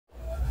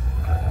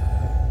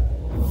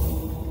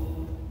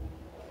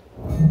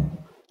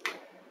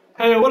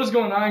Hey, what is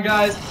going on,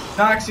 guys?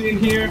 Noxian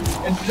here,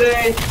 and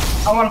today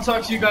I want to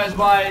talk to you guys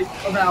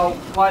about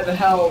why the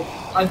hell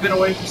I've been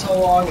away for so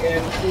long,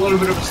 and a little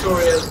bit of a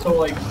story as to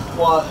like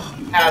what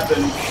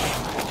happened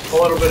a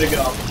little bit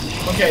ago.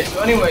 Okay,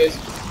 so anyways,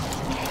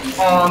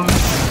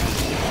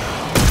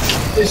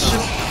 it's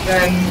just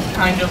been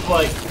kind of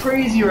like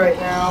crazy right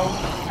now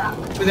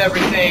with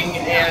everything,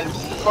 and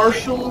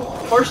partially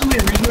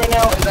the reason right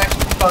now is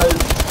actually because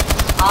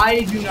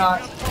I do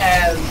not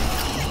have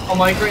a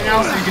mic right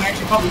now, so you can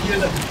actually probably hear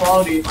that the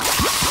quality is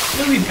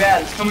really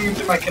bad. It's coming in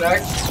through my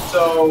Kinect,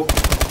 so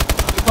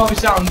it probably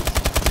sounds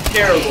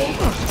terrible.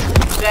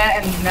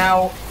 That, and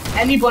now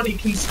anybody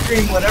can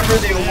scream whatever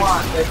they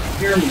want that can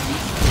hear me,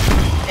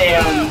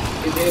 and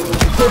is able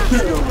to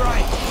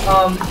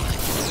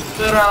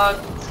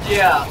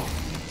yeah,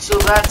 so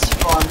that's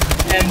fun,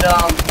 and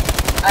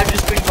I've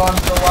just been gone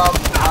for a while.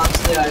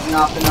 Honestly, I've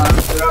not been on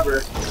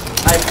forever.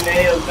 I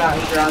may have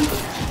gotten grounded.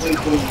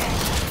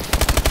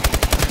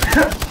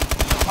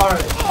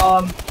 Alright,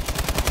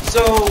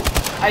 so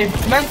I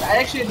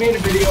actually made a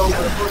video,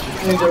 but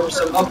unfortunately there were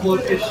some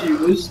upload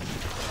issues.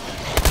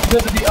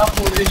 Because of the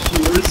upload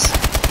issues,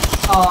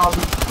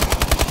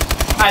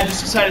 I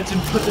just decided to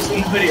put this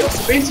in the video.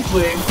 So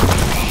basically,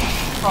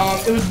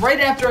 it was right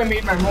after I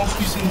made my most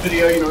recent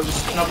video, you know,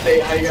 just an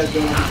update, how you guys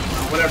doing,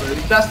 whatever,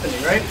 it's Destiny,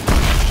 right?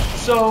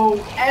 So,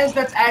 as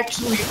that's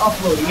actually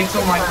uploading, it's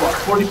on like, what,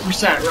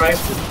 40%, right?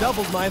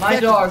 My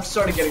dog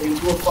started getting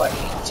into a fight,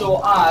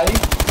 so I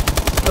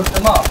looked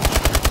him up.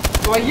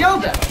 So I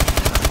yelled at him.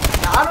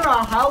 Now, I don't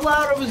know how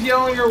loud I was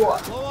yelling or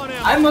what.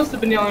 I must have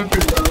been yelling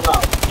pretty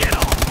loud.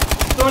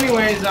 So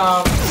anyways,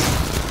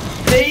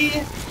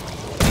 they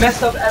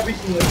messed up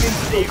everything.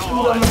 They threw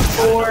food on the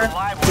floor,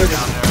 there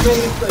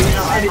was things, you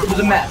know, and it was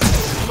a mess.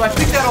 So I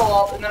picked that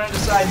all up, and then I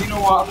decided, you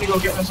know what, I'm gonna go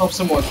get myself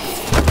some more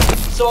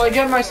food. So I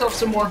get myself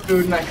some more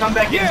food, and I come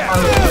back into my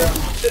living room,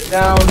 sit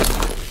down,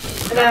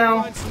 and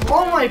now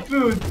all my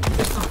food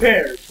is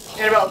prepared.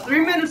 And about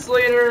 3 minutes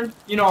later,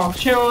 you know, I'm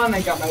chilling,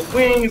 I got my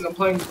wings, I'm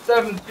playing the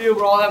 7th field,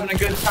 we're all having a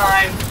good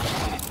time,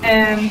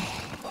 and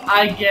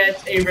I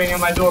get a ring on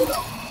my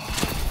doorbell.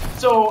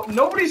 So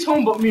nobody's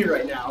home but me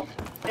right now,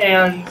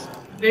 and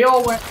they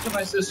all went to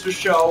my sister's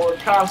show or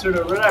concert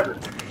or whatever.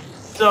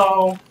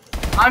 So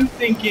I'm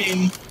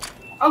thinking,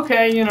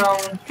 okay, you know,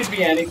 it could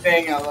be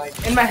anything.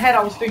 In my head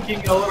I was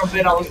thinking a little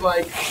bit, I was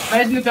like,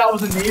 imagine if that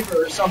was a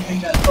neighbor or something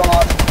that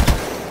thought,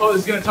 oh, it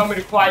was gonna tell me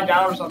to quiet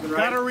down or something,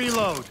 right? Gotta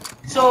reload.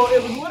 So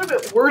it was a little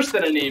bit worse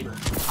than a neighbor.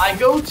 I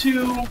go open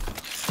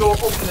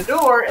the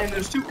door, and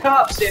there's two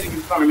cops standing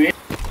in front of me,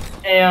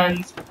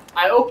 and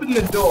I open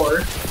the door,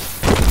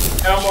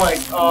 and I'm like,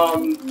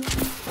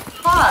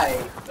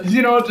 hi,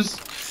 you know,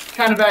 just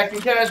kind of acting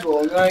casual,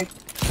 and like,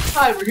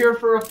 hi, we're here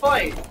for a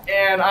fight,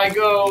 and I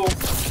go,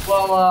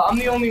 well, I'm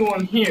the only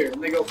one here,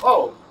 and they go,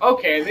 oh,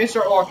 okay, and they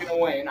start walking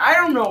away, and I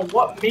don't know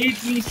what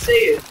made me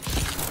say it.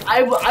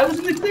 I was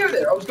in the clear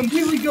there, I was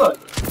completely good,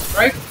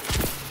 right?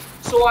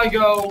 So I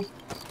go,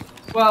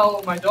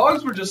 well, my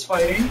dogs were just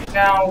fighting.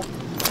 Now,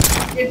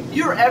 if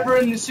you're ever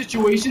in this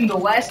situation, the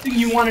last thing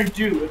you want to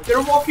do, if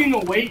they're walking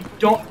away,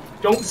 don't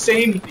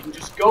say anything.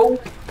 Just go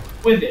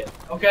with it,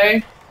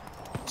 okay?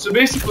 So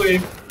basically,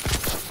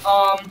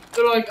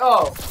 they're like,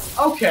 oh,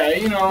 okay,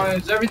 you know,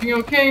 is everything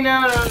okay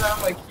now? And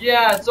I'm like,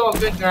 yeah, it's all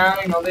good now.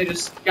 You know, they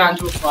just got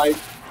into a fight.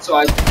 So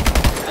I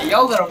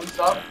yelled at them and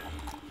stuff.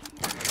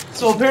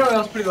 So apparently I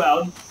was pretty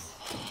loud.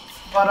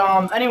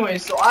 But, anyway,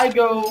 so I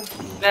go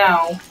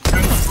now, and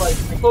I'm just like,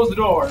 I close the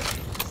door,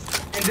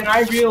 and then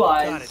I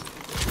realize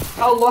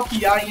how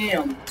lucky I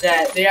am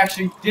that they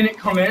actually didn't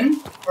come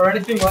in, or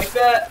anything like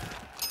that,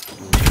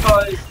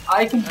 because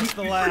I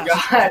completely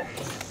forgot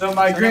that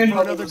my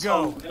grandmother was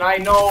home, and I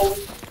know,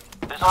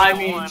 I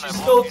mean, she's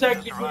still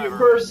technically a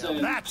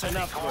person,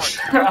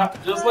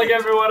 just like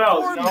everyone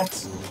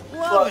else, you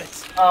know?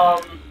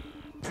 But,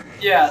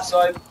 yeah,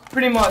 so I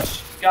pretty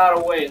much got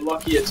away,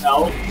 lucky as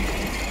hell.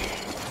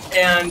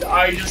 And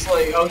I was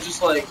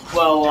just like,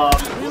 well,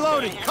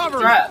 Reloading, cover.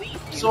 crap.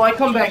 So I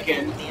come back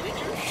in,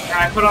 and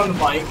I put on the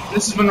mic.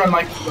 This is when my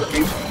mic is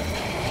working.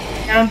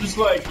 And I'm just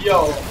like,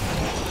 yo,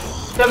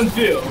 7th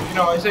field, you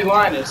know, I say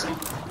Linus. And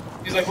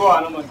he's like, what?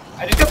 And I'm like,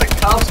 I just got the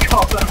cops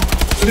called on me.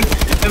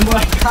 And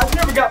like, I've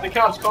never got the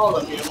cops called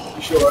on me, I'm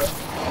pretty sure.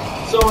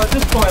 So at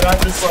this point,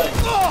 I'm just like,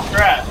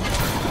 crap.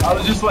 I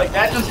was just like,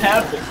 that just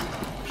happened.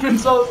 And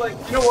so I was like,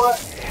 you know what?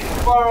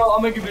 Tomorrow I'll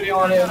make a video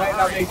on it. It might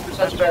not make for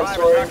such a bad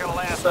story.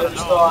 So I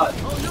just thought,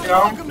 you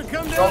know,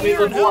 don't need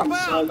live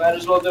once, so I might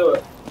as well do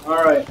it.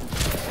 Alright.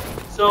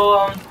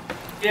 So,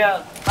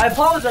 yeah, I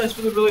apologize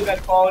for the really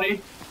bad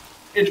quality.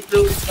 It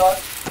really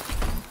sucked.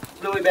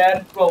 Really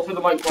bad. Well, for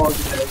the mic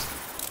quality, that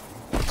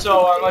is.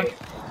 So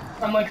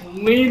I'm like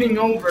leaning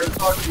over to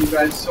talk to you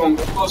guys, so I'm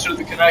closer to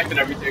the Kinect and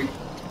everything.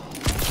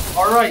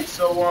 Alright,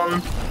 so,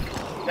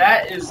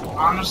 that is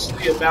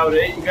honestly about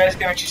it. You guys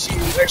can actually see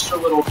these extra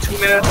little 2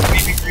 minutes,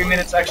 maybe 3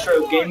 minutes extra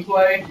of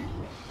gameplay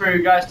for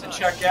you guys to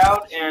check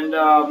out, and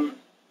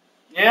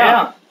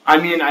yeah. I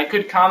mean, I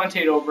could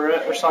commentate over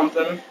it or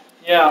something.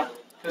 Yeah,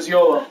 because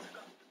YOLO.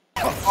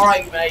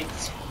 Alright,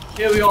 mates.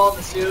 here we are in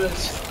the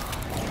sewers.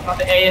 Got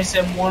the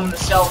ASM1 and the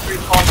self-free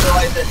console.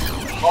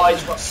 I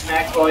just got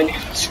smacked by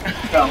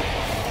no.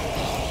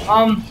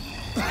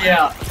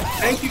 Yeah.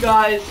 Thank you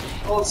guys.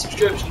 All the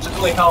subscriptions, it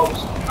really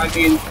helps. I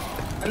mean,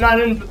 I'm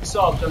not in for the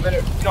subs. I'm in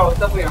it, you know, it's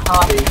definitely a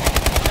hobby.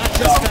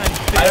 So,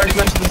 I already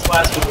mentioned this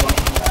last video.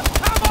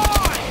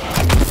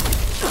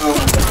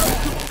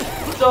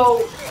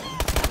 So,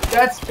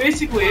 that's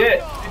basically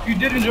it. If you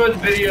did enjoy the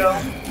video,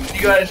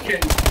 you guys can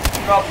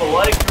drop a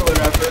like or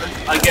whatever,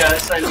 I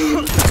guess. I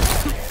mean,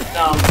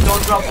 no,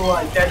 don't drop a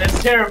like. That's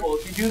terrible.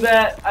 If you do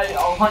that,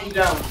 I'll hunt you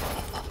down.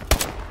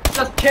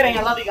 Just kidding,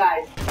 I love you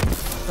guys.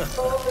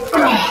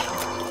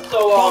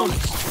 So,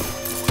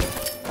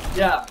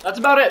 yeah, that's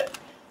about it.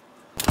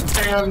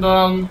 And,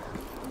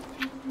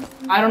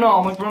 I don't know,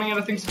 I'm like running out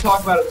of things to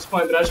talk about at this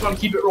point, but I just want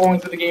to keep it rolling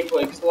through the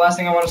gameplay, because the last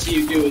thing I want to see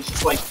you do is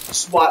just, like,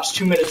 watch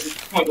 2 minutes of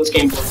pointless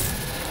gameplay.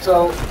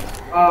 So,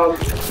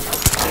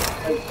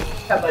 I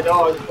pet my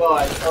dog, well,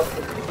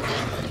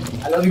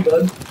 I love you,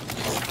 bud.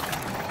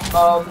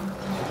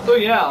 So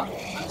yeah,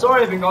 I'm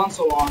sorry I've been gone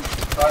so long,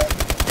 but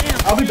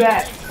I'll be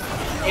back.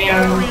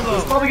 And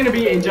there's probably going to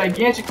be a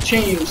gigantic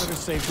change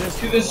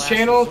to this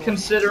channel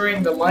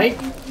considering the mic,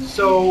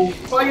 so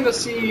you're probably going to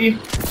see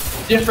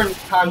different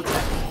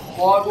content.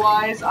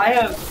 Vlog-wise, I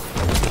have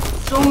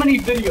so many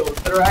videos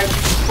that are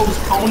actually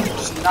postponed,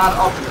 just not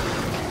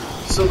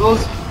uploaded. So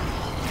those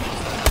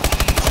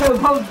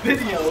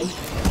videos,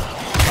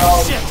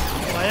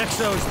 my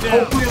EXO is down.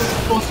 hopefully this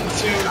is posted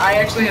soon. I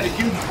actually had a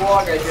huge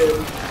vlog I did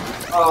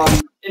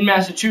in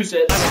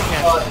Massachusetts,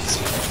 but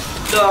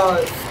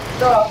the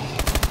stuff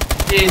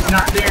is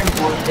not there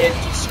anymore. It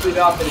just split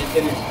up and it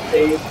didn't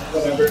save,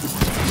 whatever.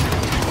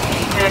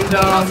 And a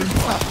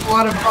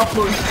lot of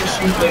uploading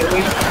issues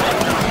lately.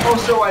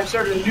 Also, I've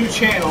started a new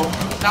channel,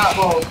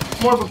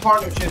 more of a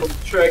partner channel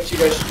with Tricks, you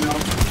guys should know.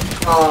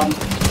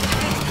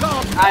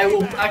 I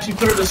will actually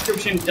put a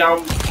description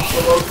down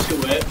below to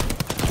it.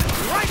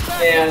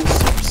 And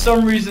for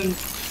some reason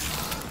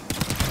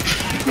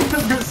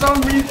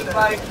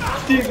my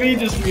TV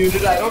just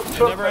muted. I don't trust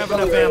never have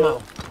enough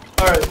ammo.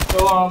 Alright,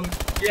 so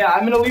yeah,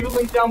 I'm gonna leave a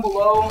link down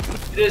below.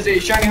 It is a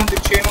Shiny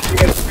Hunted channel, so you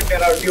guys can check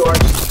that out if you are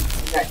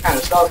interested in that kind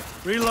of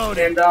stuff. Reload.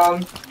 And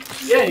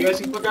yeah, you guys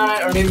can click on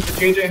it. Our name is the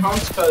JJ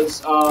Hunts,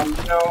 because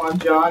you know, I'm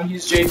John,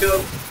 he's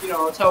Jacob. You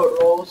know, that's how it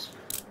rolls.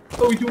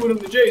 What we doing in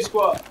the J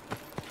Squad?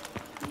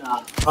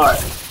 Nah. Alright.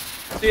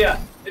 So yeah,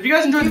 if you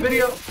guys enjoyed the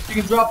video, you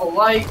can drop a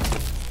like.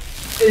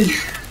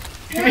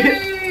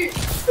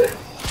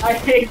 I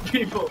hate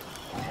people.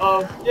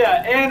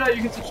 Yeah, and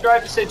you can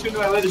subscribe to stay tuned to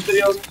my latest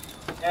videos.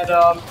 And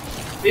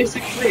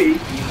basically,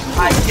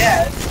 I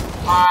guess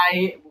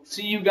I will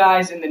see you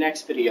guys in the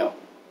next video.